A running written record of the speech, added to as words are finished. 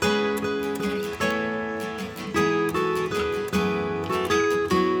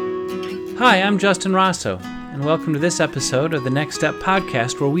Hi, I'm Justin Rosso, and welcome to this episode of the Next Step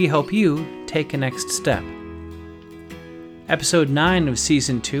podcast, where we help you take a next step. Episode 9 of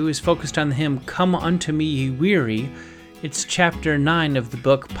Season 2 is focused on the hymn, Come Unto Me Ye Weary. It's Chapter 9 of the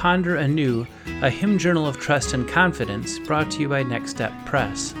book Ponder Anew, a hymn journal of trust and confidence, brought to you by Next Step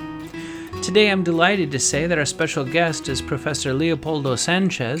Press. Today I'm delighted to say that our special guest is Professor Leopoldo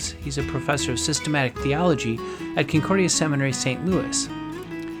Sanchez. He's a professor of systematic theology at Concordia Seminary, St. Louis.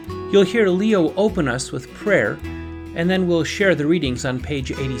 You'll hear Leo open us with prayer, and then we'll share the readings on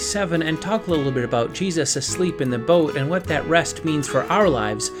page 87 and talk a little bit about Jesus asleep in the boat and what that rest means for our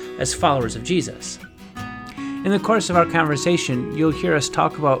lives as followers of Jesus. In the course of our conversation, you'll hear us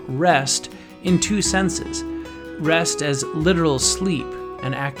talk about rest in two senses. Rest as literal sleep,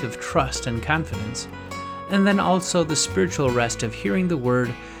 an act of trust and confidence, and then also the spiritual rest of hearing the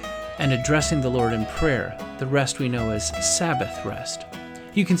Word and addressing the Lord in prayer, the rest we know as Sabbath rest.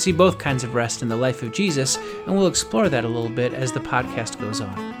 You can see both kinds of rest in the life of Jesus, and we'll explore that a little bit as the podcast goes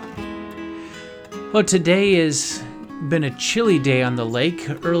on. Well, today has been a chilly day on the lake,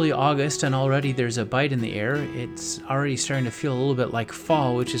 early August, and already there's a bite in the air. It's already starting to feel a little bit like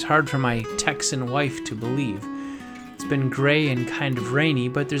fall, which is hard for my Texan wife to believe. It's been gray and kind of rainy,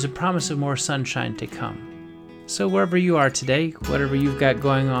 but there's a promise of more sunshine to come. So wherever you are today, whatever you've got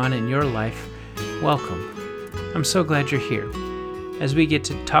going on in your life, welcome. I'm so glad you're here as we get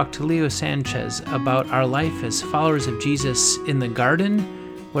to talk to Leo Sanchez about our life as followers of Jesus in the garden,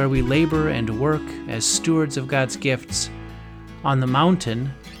 where we labor and work as stewards of God's gifts, on the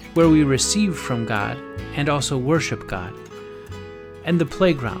mountain, where we receive from God and also worship God, and the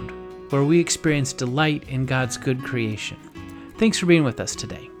playground, where we experience delight in God's good creation. Thanks for being with us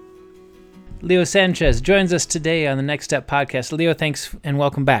today. Leo Sanchez joins us today on the Next Step podcast. Leo, thanks and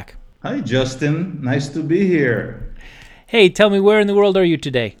welcome back. Hi, Justin. Nice to be here. Hey, tell me, where in the world are you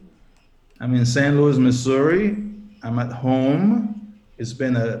today? I'm in St. Louis, Missouri. I'm at home. It's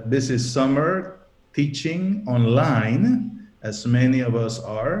been a busy summer teaching online, as many of us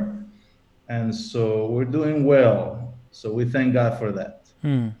are. And so we're doing well. So we thank God for that.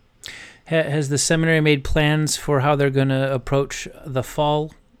 Has the seminary made plans for how they're going to approach the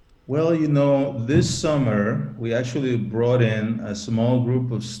fall? Well, this summer, we actually brought in a small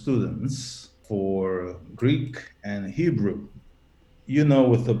group of students for Greek and Hebrew,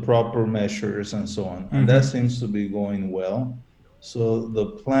 with the proper measures and so on. And that seems to be going well. So the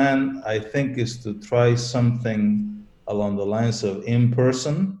plan, I think, is to try something along the lines of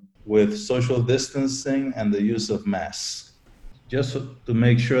in-person with social distancing and the use of masks, just to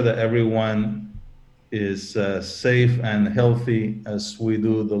make sure that everyone is safe and healthy as we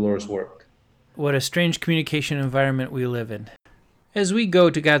do the Lord's work. What a strange communication environment we live in. As we go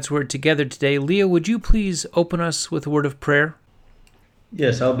to God's Word together today, Leo, would you please open us with a word of prayer?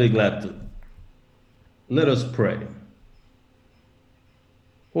 Yes, I'll be glad to. Let us pray.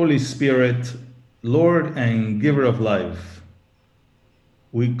 Holy Spirit, Lord and giver of life,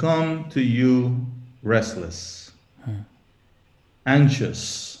 we come to you restless,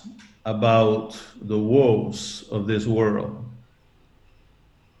 anxious about the woes of this world,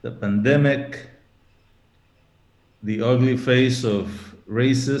 the pandemic, the ugly face of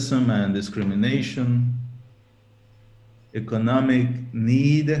racism and discrimination, economic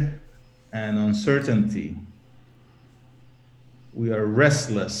need and uncertainty. We are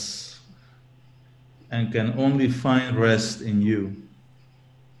restless and can only find rest in you.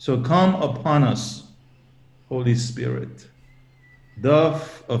 So come upon us, Holy Spirit,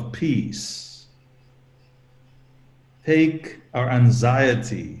 dove of peace. Take our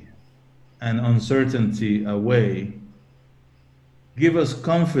anxiety and uncertainty away. Give us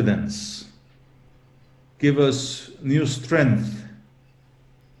confidence. Give us new strength.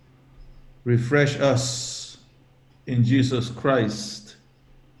 Refresh us in Jesus Christ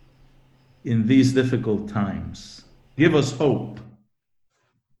in these difficult times. Give us hope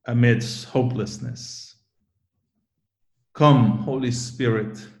amidst hopelessness. Come, Holy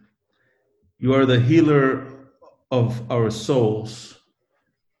Spirit. You are the healer of our souls.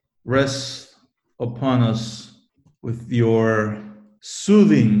 Rest upon us with your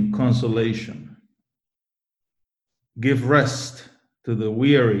soothing consolation. Give rest to the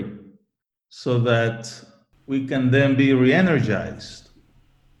weary so that we can then be re-energized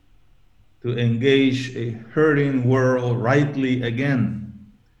to engage a hurting world rightly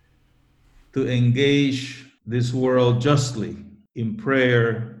again, to engage this world justly in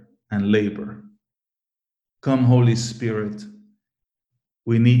prayer and labor. Come, Holy Spirit.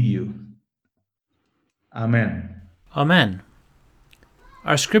 We need you. Amen. Amen.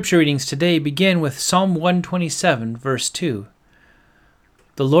 Our scripture readings today begin with Psalm 127, verse 2.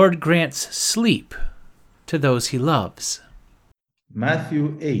 The Lord grants sleep to those he loves.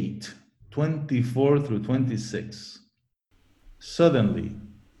 Matthew 8:24 through 26. Suddenly,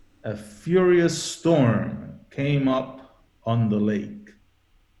 a furious storm came up on the lake,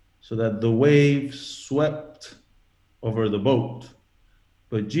 so that the waves swept over the boat,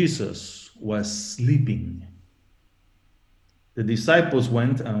 but Jesus was sleeping. The disciples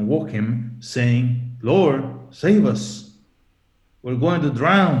went and woke him, saying, "Lord, save us. We're going to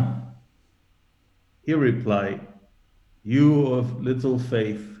drown." He replied, "You of little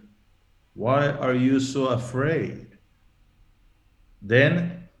faith, why are you so afraid?"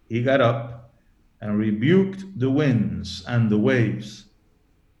 Then he got up and rebuked the winds and the waves,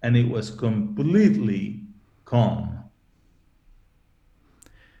 and it was completely calm.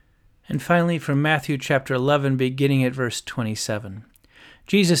 And finally, from Matthew chapter 11, beginning at verse 27.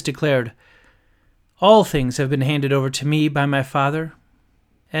 Jesus declared, "All things have been handed over to me by my Father,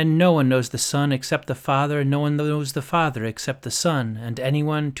 and no one knows the Son except the Father, and no one knows the Father except the Son, and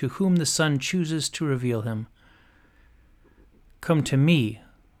anyone to whom the Son chooses to reveal him. Come to me,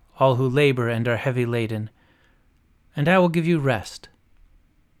 all who labor and are heavy laden, and I will give you rest.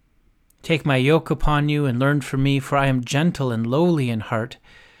 Take my yoke upon you and learn from me, for I am gentle and lowly in heart,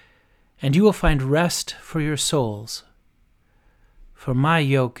 and you will find rest for your souls. For my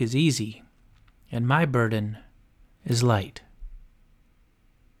yoke is easy, and my burden is light."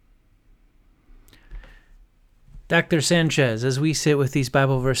 Dr. Sanchez, as we sit with these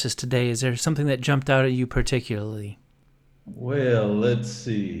Bible verses today, is there something that jumped out at you particularly? Well, let's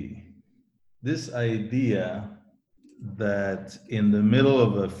see. This idea that in the middle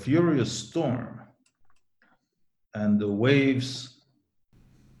of a furious storm and the waves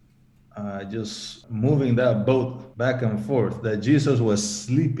just moving that boat back and forth, that Jesus was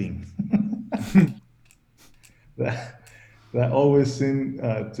sleeping. that always seemed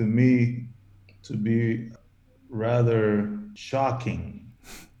to me to be rather shocking,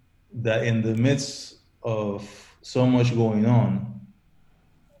 that in the midst of so much going on,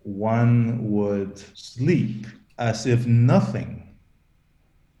 one would sleep as if nothing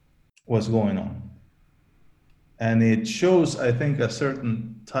was going on. And it shows, I think, a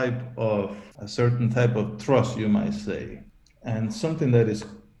certain type of trust, you might say, and something that is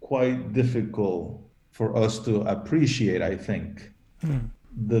quite difficult for us to appreciate, I think.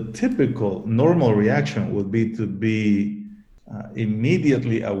 The typical normal reaction would be to be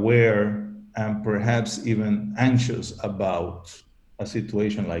immediately aware and perhaps even anxious about a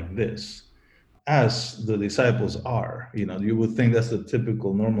situation like this, as the disciples are. You would think that's the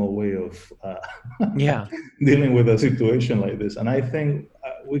typical normal way of dealing with a situation like this. And I think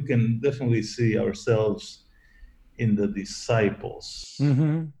we can definitely see ourselves in the disciples,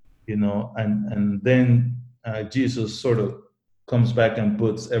 and then Jesus sort of comes back and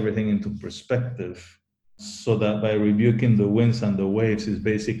puts everything into perspective, so that by rebuking the winds and the waves, is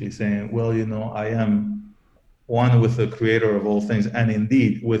basically saying, well, I am one with the creator of all things, and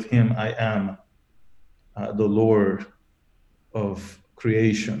indeed with him I am the Lord of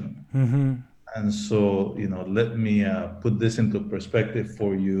creation. And so, let me put this into perspective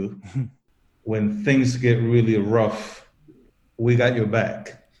for you. When things get really rough, we got your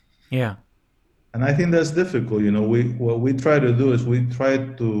back. Yeah. And I think that's difficult. What we try to do is we try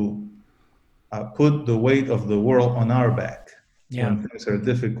to put the weight of the world on our back when things are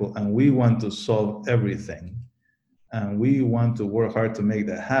difficult, and we want to solve everything, and we want to work hard to make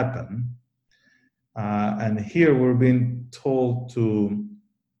that happen. And here we're being told to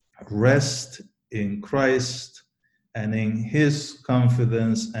rest in Christ and in his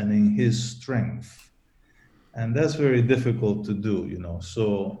confidence and in his strength. And that's very difficult to do,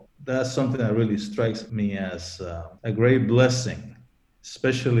 So that's something that really strikes me as a great blessing,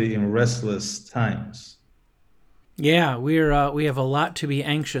 especially in restless times. Yeah, we have a lot to be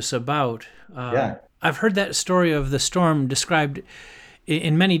anxious about. I've heard that story of the storm described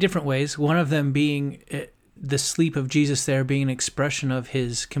in many different ways, one of them being the sleep of Jesus there being an expression of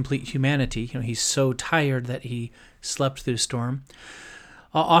his complete humanity. He's so tired that he slept through the storm.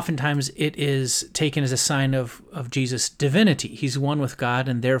 Oftentimes it is taken as a sign of Jesus' divinity. He's one with God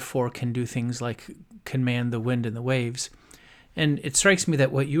and therefore can do things like command the wind and the waves. And it strikes me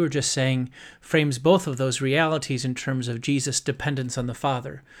that what you were just saying frames both of those realities in terms of Jesus' dependence on the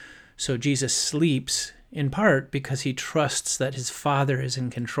Father. So Jesus sleeps in part because he trusts that his Father is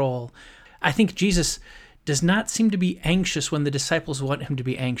in control. I think Jesus does not seem to be anxious when the disciples want him to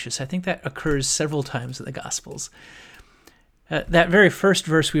be anxious. I think that occurs several times in the Gospels. That very first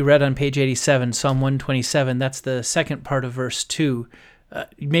verse we read on page 87, Psalm 127, that's the second part of verse 2.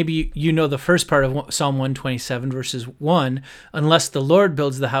 Maybe you know the first part of Psalm 127, verses 1. Unless the Lord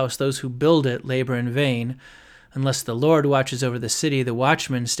builds the house, those who build it labor in vain. Unless the Lord watches over the city, the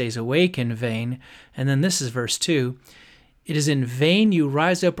watchman stays awake in vain. And then this is verse 2. It is in vain you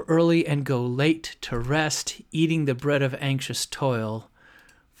rise up early and go late to rest, eating the bread of anxious toil,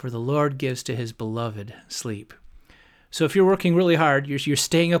 for the Lord gives to his beloved sleep. So if you're working really hard, you're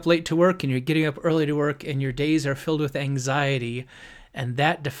staying up late to work and you're getting up early to work, and your days are filled with anxiety, and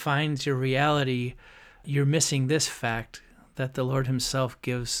that defines your reality, you're missing this fact that the Lord himself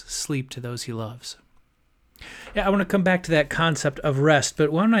gives sleep to those he loves. Yeah, I want to come back to that concept of rest,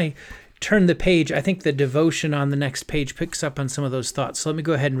 but when I turn the page, I think the devotion on the next page picks up on some of those thoughts. So let me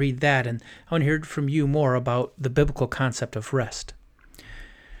go ahead and read that, and I want to hear from you more about the biblical concept of rest.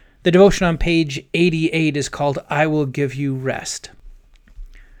 The devotion on page 88 is called, I Will Give You Rest.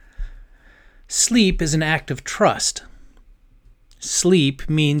 Sleep is an act of trust. Sleep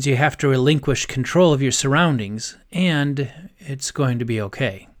means you have to relinquish control of your surroundings, and it's going to be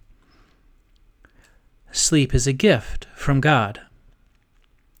okay. Sleep is a gift from God.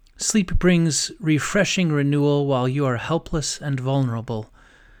 Sleep brings refreshing renewal while you are helpless and vulnerable.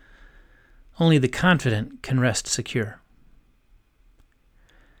 Only the confident can rest secure.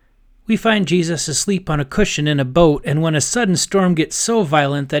 We find Jesus asleep on a cushion in a boat, and when a sudden storm gets so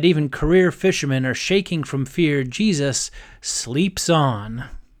violent that even career fishermen are shaking from fear, Jesus sleeps on.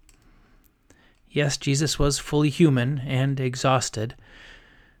 Yes, Jesus was fully human and exhausted,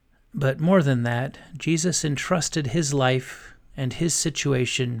 but more than that, Jesus entrusted his life and his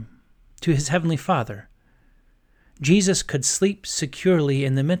situation to his heavenly Father. Jesus could sleep securely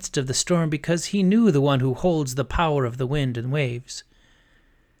in the midst of the storm because he knew the one who holds the power of the wind and waves.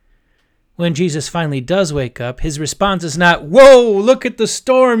 When Jesus finally does wake up, his response is not, "Whoa, look at the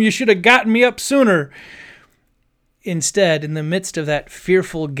storm, you should have gotten me up sooner." Instead, in the midst of that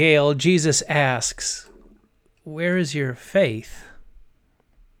fearful gale, Jesus asks, "Where is your faith?"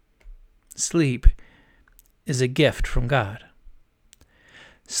 Sleep is a gift from God.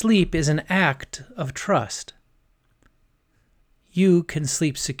 Sleep is an act of trust. You can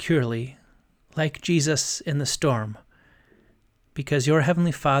sleep securely, like Jesus in the storm, because your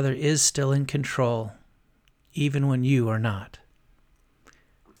Heavenly Father is still in control, even when you are not.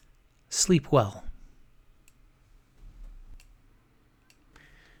 Sleep well.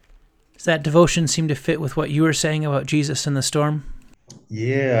 Does that devotion seem to fit with what you were saying about Jesus in the storm?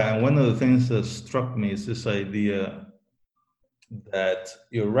 Yeah, and one of the things that struck me is this idea that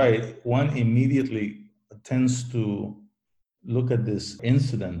you're right. One immediately tends to look at this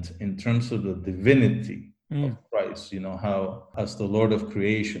incident in terms of the divinity of Christ, how as the Lord of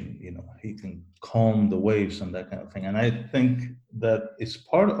creation, he can calm the waves and that kind of thing. And I think that is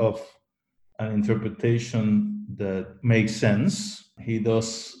part of an interpretation that makes sense. He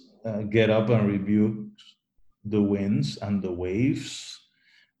does get up and rebuke the winds and the waves.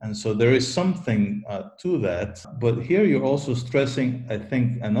 And so there is something to that. But here you're also stressing, I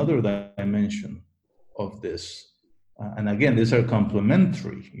think, another dimension of this. And again, these are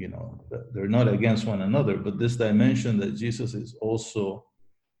complementary, they're not against one another, but this dimension that Jesus is also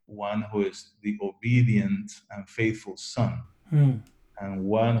one who is the obedient and faithful Son, and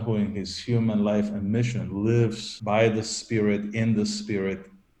one who in his human life and mission lives by the Spirit, in the Spirit,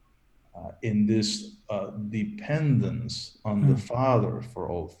 in this dependence on the Father for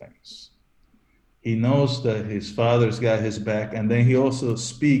all things. He knows that his Father's got his back, and then he also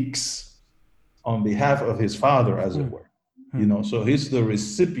speaks on behalf of his Father, as it were. So he's the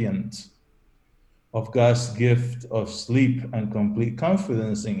recipient of God's gift of sleep and complete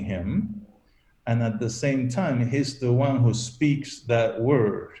confidence in him. And at the same time, he's the one who speaks that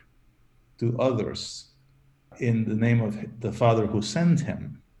word to others in the name of the Father who sent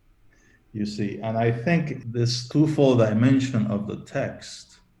him. You see, and I think this twofold dimension of the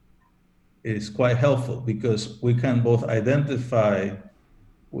text is quite helpful because we can both identify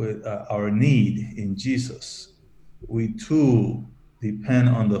with our need in Jesus. We too depend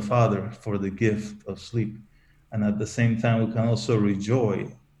on the Father for the gift of sleep. And at the same time, we can also rejoice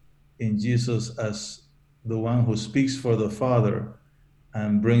in Jesus as the one who speaks for the Father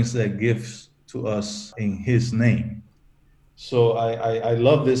and brings that gift to us in his name. So I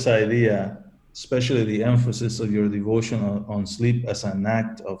love this idea, especially the emphasis of your devotion on sleep as an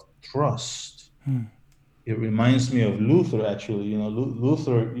act of trust. It reminds me of Luther, actually.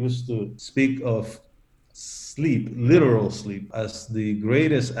 Luther used to speak of sleep, literal sleep, as the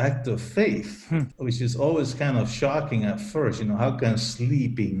greatest act of faith, which is always kind of shocking at first. How can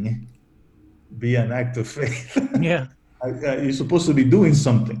sleeping be an act of faith? Yeah. You're supposed to be doing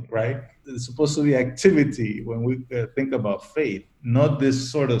something, right? It's supposed to be activity when we think about faith, not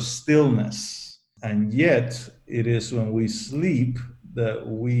this sort of stillness. And yet, it is when we sleep that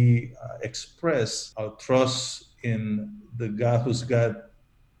we express our trust in the God who's got,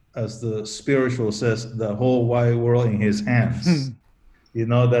 as the spiritual says, the whole wide world in his hands. You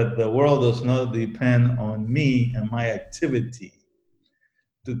know, that the world does not depend on me and my activity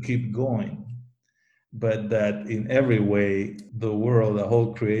to keep going, but that in every way, the world, the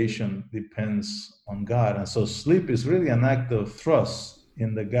whole creation depends on God. And so sleep is really an act of trust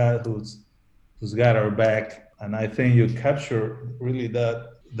in the God who's got our back. And I think you capture really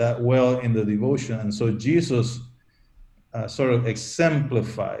that well in the devotion. And so Jesus sort of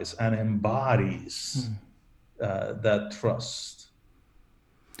exemplifies and embodies that trust.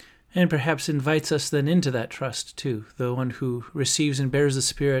 And perhaps invites us then into that trust too. The one who receives and bears the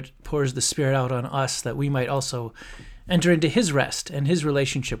Spirit pours the Spirit out on us, that we might also enter into his rest and his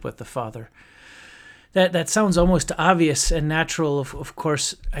relationship with the Father. That sounds almost obvious and natural. Of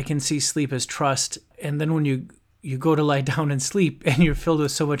course, I can see sleep as trust. And then when you go to lie down and sleep and you're filled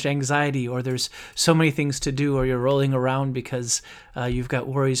with so much anxiety, or there's so many things to do, or you're rolling around because you've got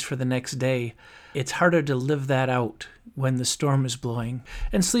worries for the next day, it's harder to live that out when the storm is blowing.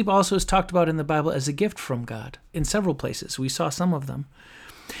 And sleep also is talked about in the Bible as a gift from God in several places. We saw some of them.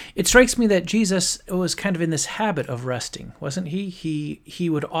 It strikes me that Jesus was kind of in this habit of resting, wasn't he? He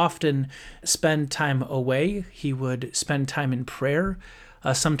would often spend time away. He would spend time in prayer.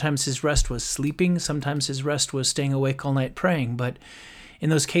 Sometimes his rest was sleeping. Sometimes his rest was staying awake all night praying. But in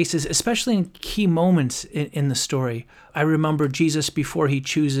those cases, especially in key moments in the story, I remember Jesus before he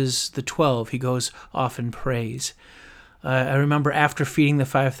chooses the 12, he goes off and prays. I remember after feeding the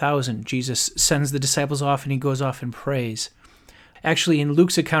 5,000, Jesus sends the disciples off and he goes off and prays. Actually, in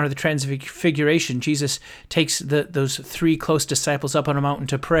Luke's account of the Transfiguration, Jesus takes those 3 close disciples up on a mountain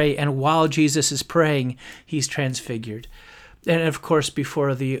to pray, and while Jesus is praying, he's transfigured. And of course,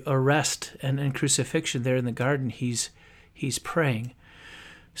 before the arrest and crucifixion there in the garden, he's praying.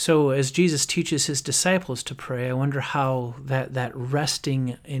 So as Jesus teaches his disciples to pray, I wonder how that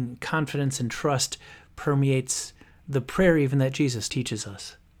resting in confidence and trust permeates the prayer even that Jesus teaches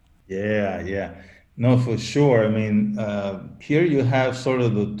us. Yeah. No, for sure. I mean, here you have sort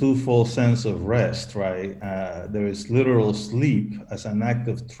of the twofold sense of rest, right? There is literal sleep as an act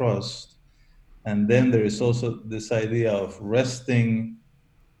of trust. And then there is also this idea of resting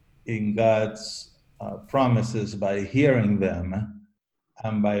in God's promises by hearing them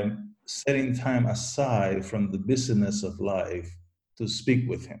and by setting time aside from the busyness of life to speak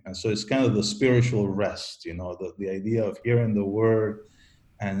with him. And so it's kind of the spiritual rest, you know, the idea of hearing the word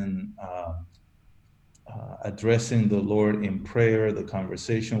and addressing the Lord in prayer, the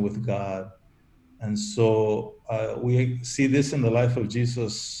conversation with God. And so we see this in the life of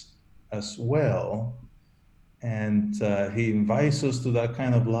Jesus as well. And he invites us to that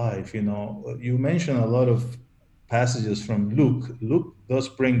kind of life. You know, you mentioned a lot of passages from Luke. Luke does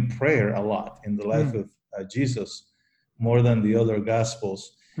bring prayer a lot in the life of Jesus, more than the other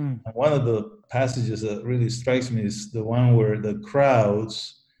Gospels. And one of the passages that really strikes me is the one where the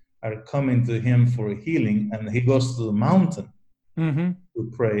crowds are coming to him for healing, and he goes to the mountain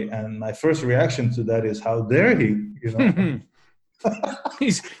to pray. And my first reaction to that is, how dare he? You know,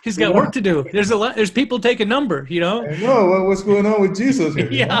 he's got work to do. There's people take a number. You know. I know what's going on with Jesus here.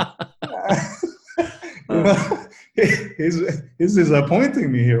 Yeah. You know, he's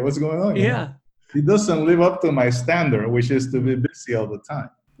disappointing me here. What's going on? Yeah. He doesn't live up to my standard, which is to be busy all the time.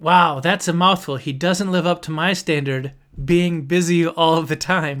 Wow, that's a mouthful. He doesn't live up to my standard, being busy all of the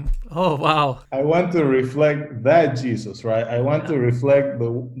time. Oh, wow. I want to reflect that Jesus, right? I want to reflect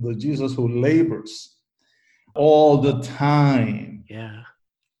the Jesus who labors all the time. Yeah.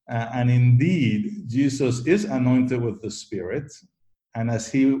 And indeed, Jesus is anointed with the Spirit. And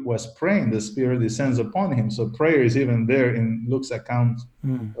as he was praying, the Spirit descends upon him. So prayer is even there in Luke's account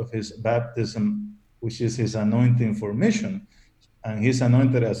of his baptism, which is his anointing for mission. And he's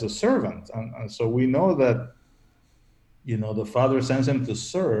anointed as a servant. And so we know that, you know, the Father sends him to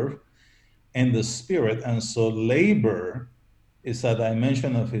serve in the Spirit. And so labor is a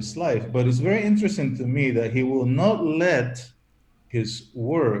dimension of his life. But it's very interesting to me that he will not let his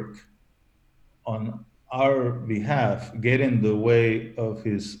work on our behalf get in the way of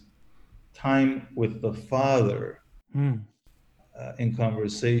his time with the Father in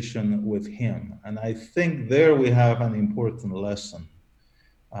conversation with him. And I think there we have an important lesson.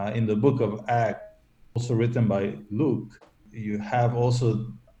 In the book of Acts, also written by Luke, you have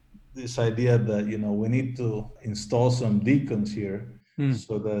also this idea that, you know, we need to install some deacons here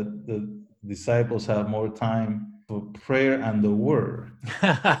so that the disciples have more time for prayer and the word.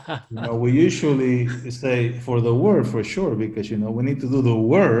 We usually say for the word for sure, because, we need to do the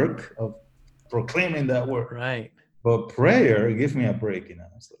work of proclaiming that word. Right. But prayer, give me a break,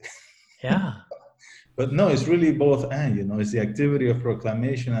 It's like, Yeah. but no, it's really both and, it's the activity of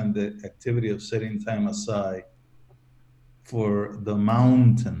proclamation and the activity of setting time aside for the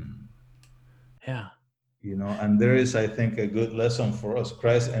mountain, Yeah. and there is, I think, a good lesson for us.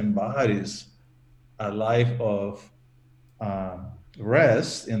 Christ embodies a life of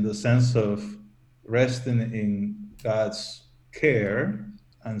rest, in the sense of resting in God's care.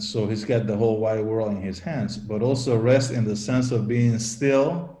 And so he's got the whole wide world in his hands, but also rest in the sense of being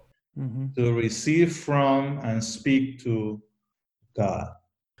still to receive from and speak to God,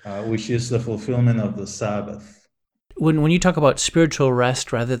 which is the fulfillment of the Sabbath. When you talk about spiritual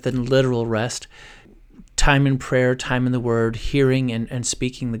rest rather than literal rest, time in prayer, time in the Word, hearing and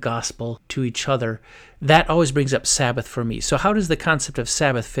speaking the gospel to each other, that always brings up Sabbath for me. So how does the concept of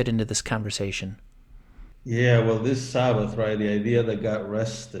Sabbath fit into this conversation? Yeah, well, this Sabbath, right, the idea that God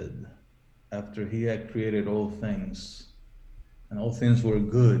rested after he had created all things, and all things were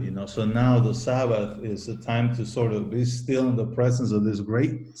good, So now the Sabbath is a time to sort of be still in the presence of this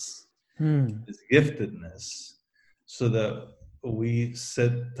greatness, this giftedness, so that we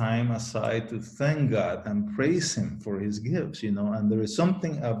set time aside to thank God and praise him for his gifts, And there is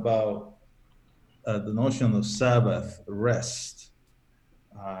something about the notion of Sabbath, rest,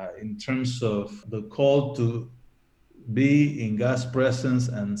 in terms of the call to be in God's presence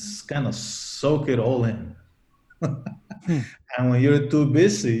and kind of soak it all in. And when you're too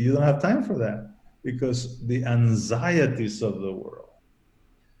busy, you don't have time for that, because the anxieties of the world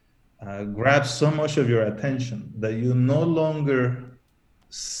grab so much of your attention that you no longer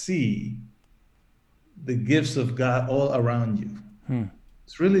see the gifts of God all around you.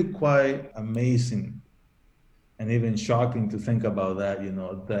 It's really quite amazing and even shocking to think about that,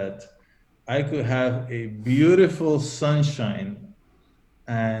 that I could have a beautiful sunshine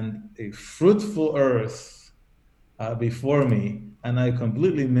and a fruitful earth before me, and I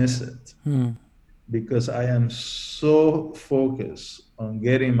completely miss it because I am so focused on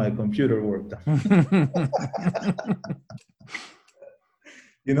getting my computer work done.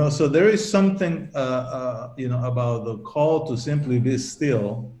 So there is something, about the call to simply be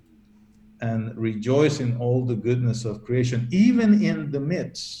still and rejoice in all the goodness of creation, even in the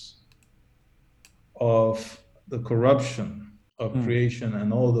midst of the corruption of creation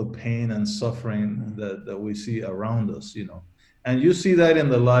and all the pain and suffering that we see around us, And you see that in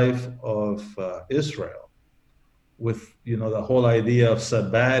the life of Israel with, the whole idea of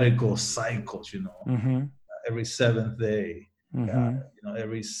sabbatical cycles, every seventh day,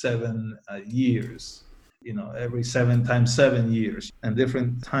 every 7 years, every 7 times 7 years, and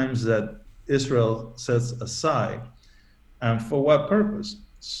different times that Israel sets aside. And for what purpose?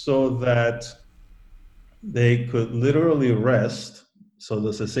 So that they could literally rest, so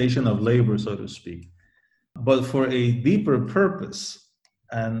the cessation of labor, so to speak, but for a deeper purpose.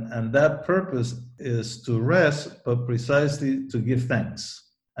 And that purpose is to rest, but precisely to give thanks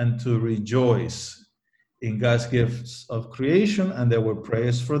and to rejoice in God's gifts of creation. And there were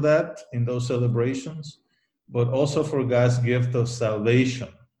prayers for that in those celebrations, but also for God's gift of salvation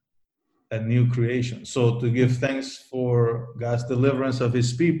and new creation. So to give thanks for God's deliverance of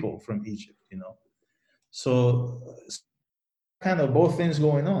his people from Egypt, So kind of both things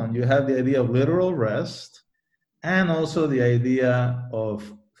going on. You have the idea of literal rest and also the idea of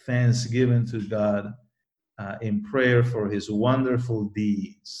thanksgiving to God in prayer for his wonderful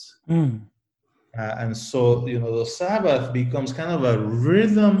deeds. And so, the Sabbath becomes kind of a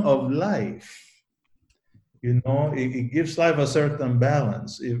rhythm of life. It gives life a certain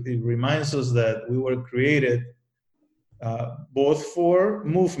balance. It reminds us that we were created both for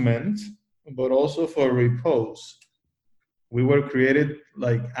movement, but also for repose. We were created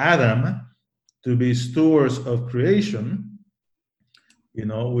like Adam to be stewards of creation.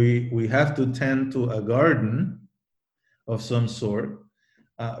 We have to tend to a garden of some sort,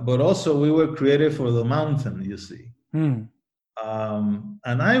 but also we were created for the mountain, you see.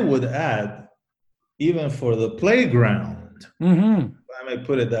 And I would add, even for the playground, I may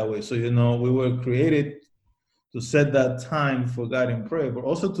put it that way. So, we were created to set that time for God in prayer, but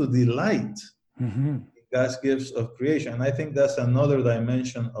also to delight in God's gifts of creation. And I think that's another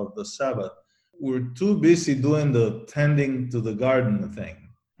dimension of the Sabbath. We're too busy doing the tending to the garden thing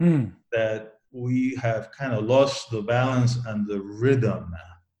that we have kind of lost the balance and the rhythm,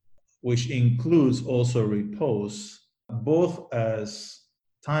 which includes also repose, both as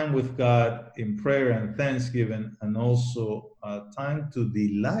time with God in prayer and thanksgiving, and also time to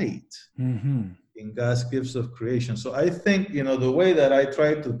delight in God's gifts of creation. So I think, the way that I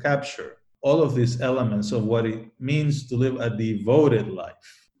try to capture all of these elements of what it means to live a devoted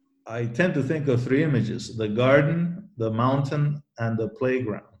life, I tend to think of three images: the garden, the mountain, and the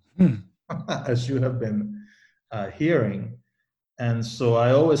playground, as you have been hearing. And so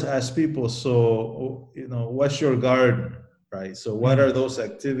I always ask people, so, what's your garden, right? So what are those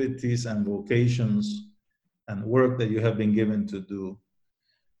activities and vocations and work that you have been given to do?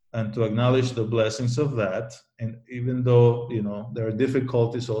 And to acknowledge the blessings of that. And even though, there are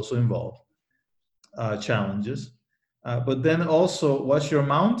difficulties also involved, challenges. But then also, what's your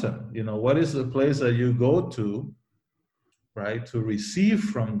mountain? What is the place that you go to, right, to receive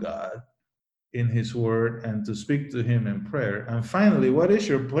from God in His Word and to speak to Him in prayer? And finally, what is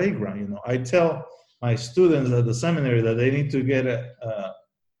your playground? I tell my students at the seminary that they need to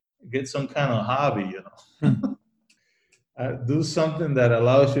get some kind of hobby, do something that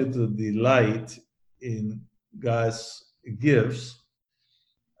allows you to delight in God's gifts.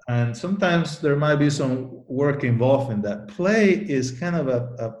 And sometimes there might be some work involved in that. Play is kind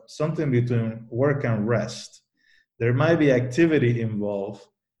of something between work and rest. There might be activity involved,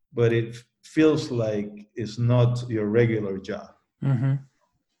 but it feels like it's not your regular job.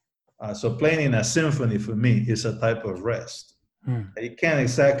 So playing in a symphony for me is a type of rest. You can't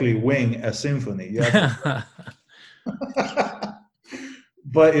exactly wing a symphony. You have to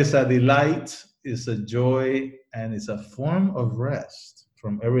but it's a delight, it's a joy, and it's a form of rest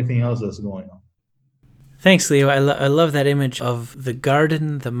from everything else that's going on. Thanks, Leo. I love that image of the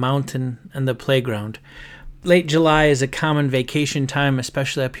garden, the mountain, and the playground. Late July is a common vacation time,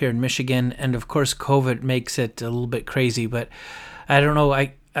 especially up here in Michigan, and of course COVID makes it a little bit crazy, but I don't know,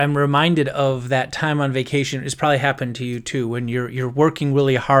 I'm reminded of that time on vacation. It's probably happened to you too, when you're working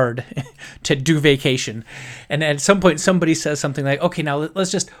really hard to do vacation. And at some point somebody says something like, okay, now let's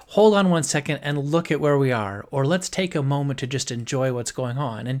just hold on 1 second and look at where we are, or let's take a moment to just enjoy what's going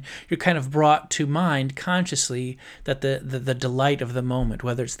on. And you're kind of brought to mind consciously that the delight of the moment,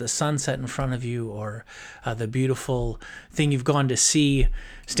 whether it's the sunset in front of you or the beautiful thing you've gone to see,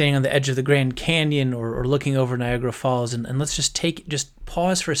 standing on the edge of the Grand Canyon or looking over Niagara Falls. And let's just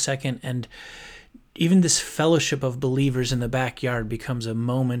pause for a second, and even this fellowship of believers in the backyard becomes a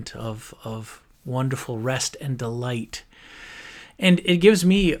moment of wonderful rest and delight. And it gives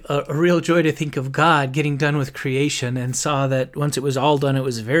me a real joy to think of God getting done with creation and saw that once it was all done, it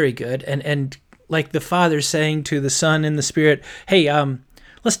was very good. And like the Father saying to the Son and the Spirit, hey,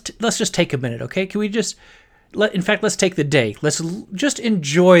 let's just take a minute, okay? Can we just... let's take the day. Let's just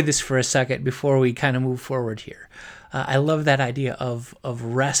enjoy this for a second before we kind of move forward here. I love that idea of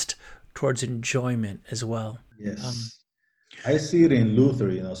rest towards enjoyment as well. Yes. I see it in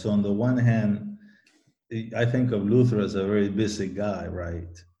Luther, so on the one hand, I think of Luther as a very busy guy,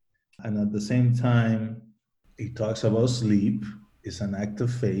 right? And at the same time, he talks about sleep. It's an act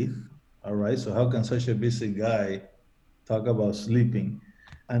of faith, all right? So how can such a busy guy talk about sleeping?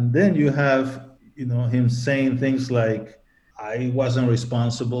 And then you have him saying things like, I wasn't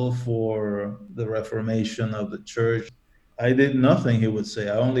responsible for the reformation of the church. I did nothing, he would say.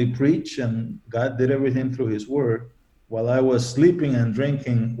 I only preached, and God did everything through His Word while I was sleeping and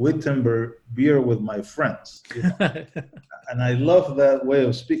drinking Wittenberg beer with my friends. And I love that way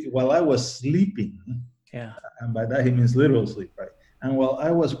of speaking. While I was sleeping, and by that he means literal sleep, right? And while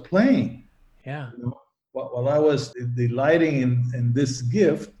I was playing, while I was delighting in this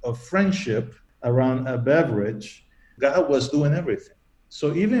gift of friendship around a beverage, God was doing everything.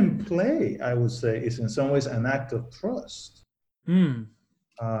 So even play, I would say, is in some ways an act of trust.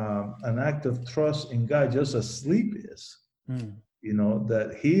 An act of trust in God, just as sleep is.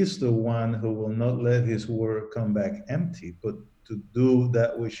 That He's the one who will not let His word come back empty, but to do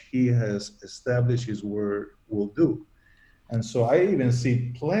that which He has established His word will do. And so I even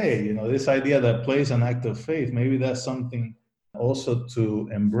see play, this idea that play is an act of faith. Maybe that's something also to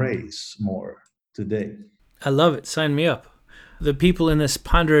embrace more today. I love it. Sign me up. The people in this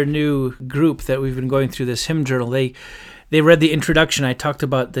Ponder Anew group that we've been going through this hymn journal, they read the introduction. I talked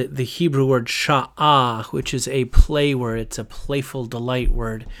about the Hebrew word sha'ah, which is a play word. It's a playful delight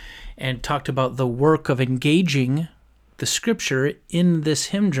word, and talked about the work of engaging the scripture in this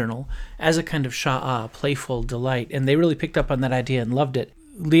hymn journal as a kind of sha'ah, playful delight. And they really picked up on that idea and loved it.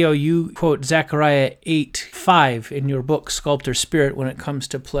 Leo, you quote Zechariah 8:5 in your book, Sculptor Spirit, when it comes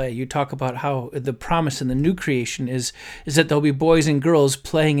to play. You talk about how the promise in the new creation is that there'll be boys and girls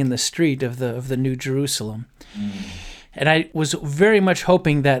playing in the street of the New Jerusalem. And I was very much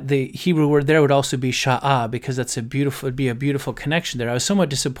hoping that the Hebrew word there would also be sha'ah, because would be a beautiful connection there. I was somewhat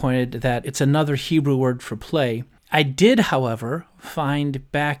disappointed that it's another Hebrew word for play. I did, however,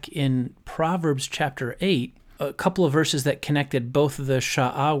 find back in Proverbs chapter 8 a couple of verses that connected both the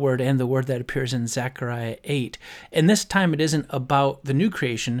sha'ah word and the word that appears in Zechariah 8. And this time it isn't about the new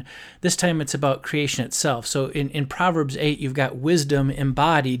creation. This time it's about creation itself. So in Proverbs 8, you've got wisdom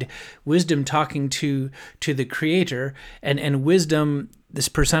embodied, wisdom talking to the Creator, and wisdom, this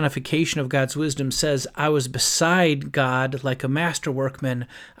personification of God's wisdom, says, I was beside God like a master workman.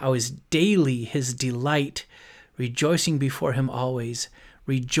 I was daily his delight, rejoicing before him always,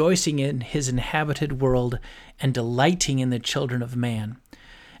 rejoicing in his inhabited world, and delighting in the children of man.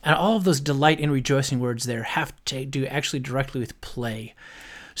 And all of those delight and rejoicing words there have to do actually directly with play.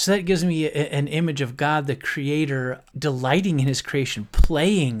 So that gives me an image of God, the Creator, delighting in his creation,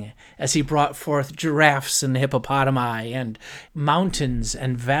 playing as he brought forth giraffes and hippopotami and mountains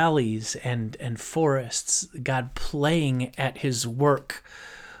and valleys and forests. God playing at his work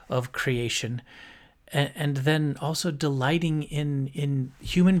of creation. And then also delighting in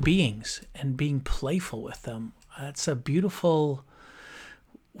human beings and being playful with them. That's a beautiful,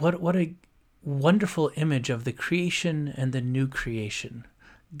 what a wonderful image of the creation and the new creation.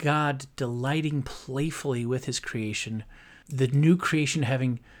 God delighting playfully with his creation, the new creation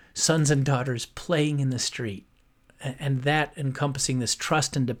having sons and daughters playing in the street, and that encompassing this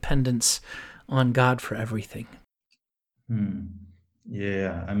trust and dependence on God for everything.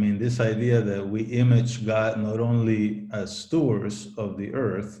 Yeah, I mean, this idea that we image God not only as stewards of the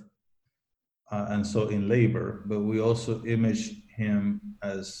earth, and so in labor, but we also image him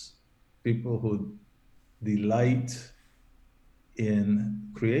as people who delight in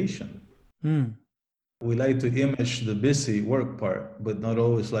creation. We like to image the busy work part, but not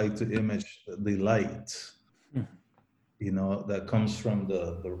always like to image the delight, that comes from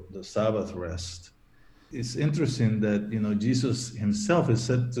the Sabbath rest. It's interesting that, Jesus himself is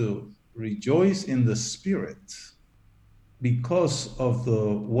said to rejoice in the Spirit because of the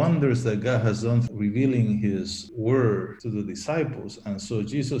wonders that God has done revealing his word to the disciples. And so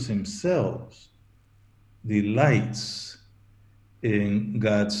Jesus himself delights in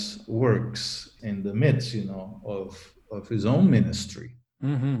God's works in the midst, of his own ministry.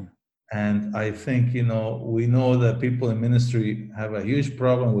 Mm-hmm. And I think, we know that people in ministry have a huge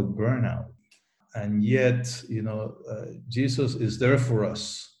problem with burnout. And yet, Jesus is there for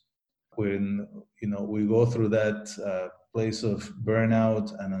us when, we go through that place of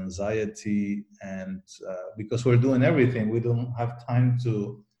burnout and anxiety. And because we're doing everything, we don't have time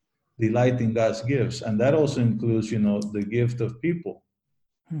to delight in God's gifts. And that also includes, the gift of people.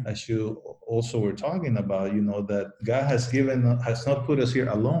 As you also were talking about, that God has not put us here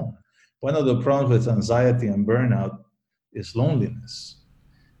alone. One of the problems with anxiety and burnout is loneliness.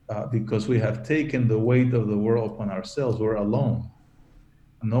 Because we have taken the weight of the world upon ourselves. We're alone.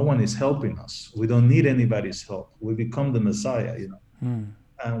 No one is helping us. We don't need anybody's help. We become the Messiah,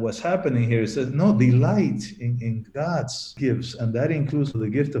 And what's happening here is that, no, delight in God's gifts, and that includes the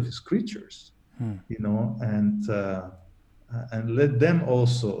gift of his creatures, and let them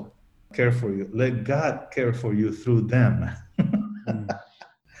also care for you. Let God care for you through them.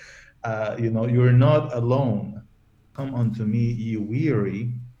 You're not alone. Come unto me, ye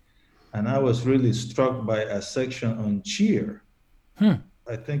weary. And I was really struck by a section on cheer.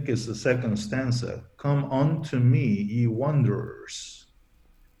 I think it's the second stanza. Come unto me, ye wanderers,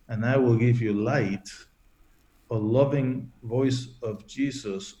 and I will give you light, a loving voice of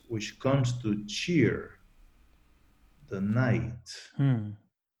Jesus, which comes to cheer the night.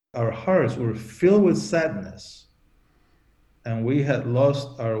 Our hearts were filled with sadness, and we had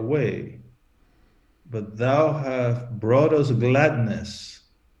lost our way, but thou hast brought us gladness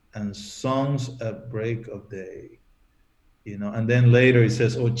and songs at break of day. And then later it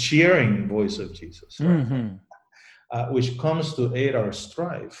says, cheering voice of Jesus, right? Which comes to aid our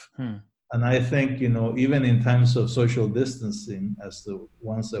strife. And I think, even in times of social distancing, as the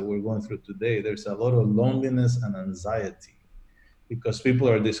ones that we're going through today, there's a lot of loneliness and anxiety because people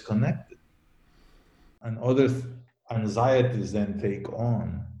are disconnected. And other anxieties then take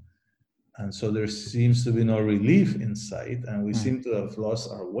on. And so there seems to be no relief in sight, and we seem to have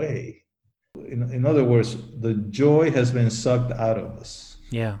lost our way. In other words, the joy has been sucked out of us.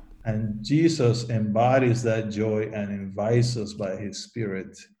 Yeah. And Jesus embodies that joy and invites us by his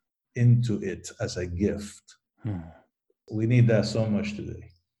Spirit into it as a gift. We need that so much today.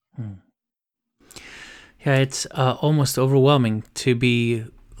 Yeah, it's almost overwhelming. To be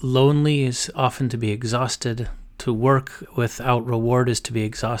lonely is often to be exhausted. To work without reward is to be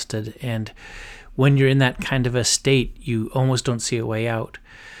exhausted. And when you're in that kind of a state, you almost don't see a way out.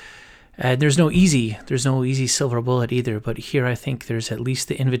 There's no easy silver bullet either, but here I think there's at least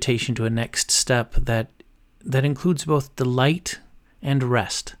the invitation to a next step that includes both delight and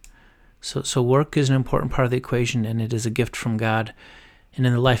rest. So work is an important part of the equation, and it is a gift from God. And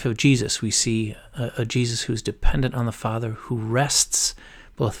in the life of Jesus, we see a Jesus who's dependent on the Father, who rests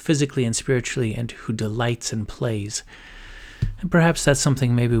both physically and spiritually, and who delights and plays. And perhaps that's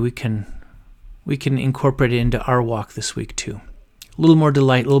something maybe we can incorporate into our walk this week too. A little more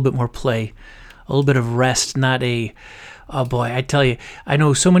delight, a little bit more play, a little bit of rest, not oh boy, I tell you, I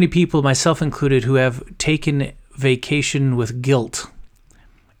know so many people, myself included, who have taken vacation with guilt,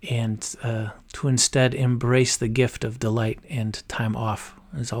 and to instead embrace the gift of delight and time off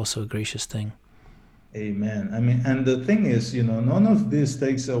is also a gracious thing. Amen. I mean, and the thing is, none of this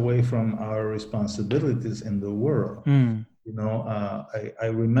takes away from our responsibilities in the world. I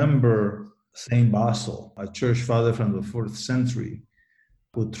remember Saint Basil, a church father from the 4th century,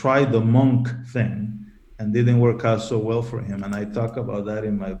 who tried the monk thing and didn't work out so well for him. And I talk about that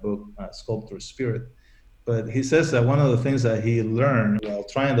in my book, Sculptor's Spirit. But he says that one of the things that he learned while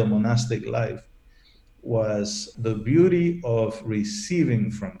trying the monastic life was the beauty of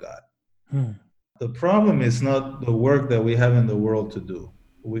receiving from God. The problem is not the work that we have in the world to do.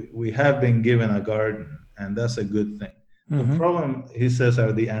 We have been given a garden, and that's a good thing. The problem, he says,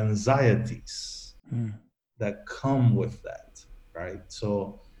 are the anxieties that come with that, right?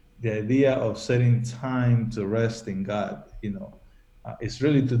 So the idea of setting time to rest in God, is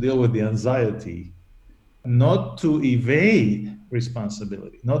really to deal with the anxiety, not to evade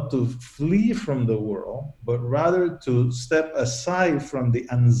responsibility, not to flee from the world, but rather to step aside from the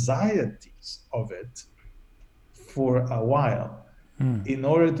anxieties of it for a while in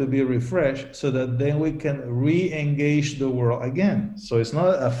order to be refreshed, so that then we can re-engage the world again. So it's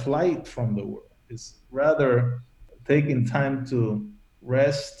not a flight from the world. It's rather taking time to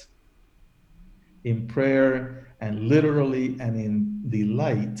rest in prayer and literally and in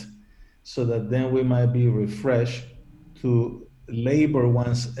delight, so that then we might be refreshed to labor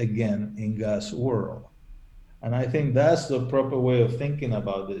once again in God's world. And I think that's the proper way of thinking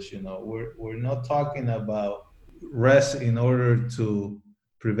about this. We're not talking about rest in order to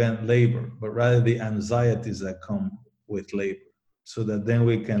prevent labor, but rather the anxieties that come with labor, so that then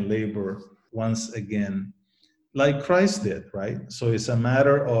we can labor once again like Christ did, right? So it's a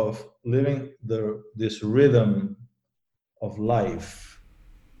matter of living this rhythm of life,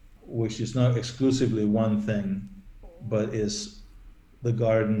 which is not exclusively one thing, but is the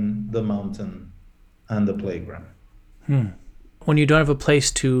garden, the mountain, and the playground. When you don't have a place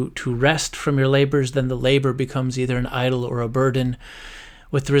to rest from your labors, then the labor becomes either an idol or a burden,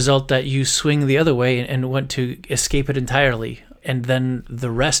 with the result that you swing the other way and want to escape it entirely. And then the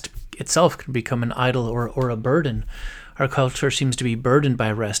rest itself can become an idol or a burden. Our culture seems to be burdened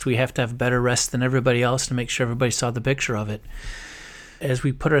by rest. We have to have better rest than everybody else to make sure everybody saw the picture of it. As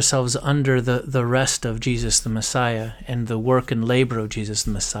we put ourselves under the rest of Jesus the Messiah, and the work and labor of Jesus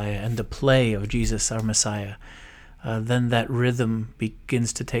the Messiah, and the play of Jesus our Messiah, then that rhythm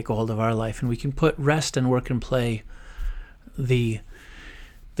begins to take hold of our life, and we can put rest and work and play, the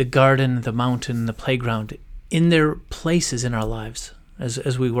garden, the mountain, the playground, in their places in our lives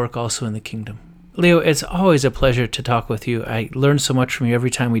as we work also in the kingdom. Leo, it's always a pleasure to talk with you. I learn so much from you every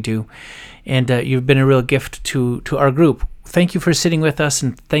time we do, and you've been a real gift to our group. Thank you for sitting with us,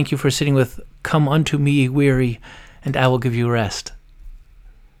 and thank you for sitting with Come Unto Me, Ye Weary, and I Will Give You Rest.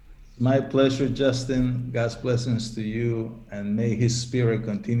 My pleasure, Justin. God's blessings to you, and may His Spirit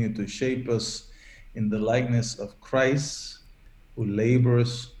continue to shape us in the likeness of Christ, who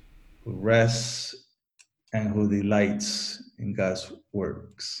labors, who rests, and who delights in God's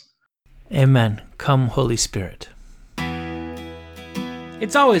works. Amen. Come, Holy Spirit.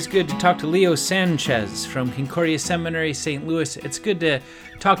 It's always good to talk to Leo Sanchez from Concordia Seminary, St. Louis. It's good to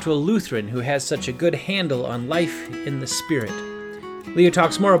talk to a Lutheran who has such a good handle on life in the Spirit. Leo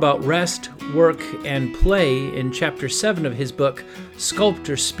talks more about rest, work, and play in Chapter 7 of his book,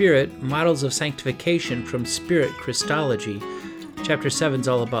 Sculptor's Spirit, Models of Sanctification from Spirit Christology. Chapter 7 is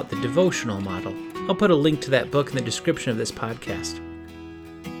all about the devotional model. I'll put a link to that book in the description of this podcast.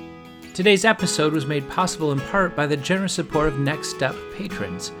 Today's episode was made possible in part by the generous support of Next Step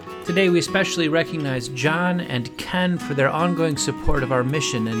patrons. Today we especially recognize John and Ken for their ongoing support of our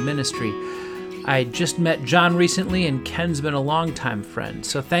mission and ministry. I just met John recently, and Ken's been a longtime friend.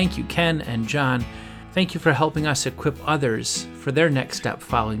 So thank you, Ken and John. Thank you for helping us equip others for their next step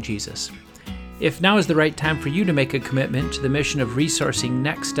following Jesus. If now is the right time for you to make a commitment to the mission of resourcing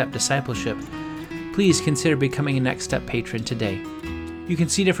Next Step discipleship, please consider becoming a Next Step patron today. You can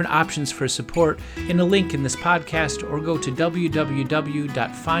see different options for support in a link in this podcast, or go to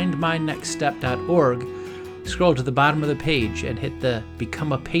www.findmynextstep.org, scroll to the bottom of the page, and hit the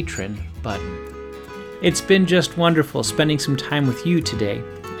Become a Patron button. It's been just wonderful spending some time with you today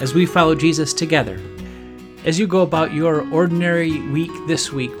as we follow Jesus together. As you go about your ordinary week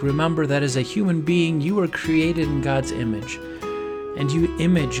this week, remember that as a human being, you were created in God's image. And you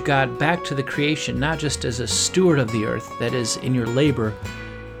image God back to the creation, not just as a steward of the earth, that is, in your labor,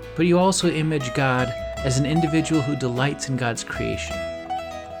 but you also image God as an individual who delights in God's creation.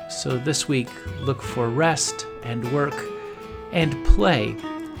 So this week, look for rest and work and play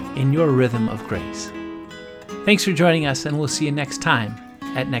in your rhythm of grace. Thanks for joining us, and we'll see you next time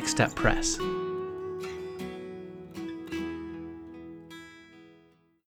at Next Step Press.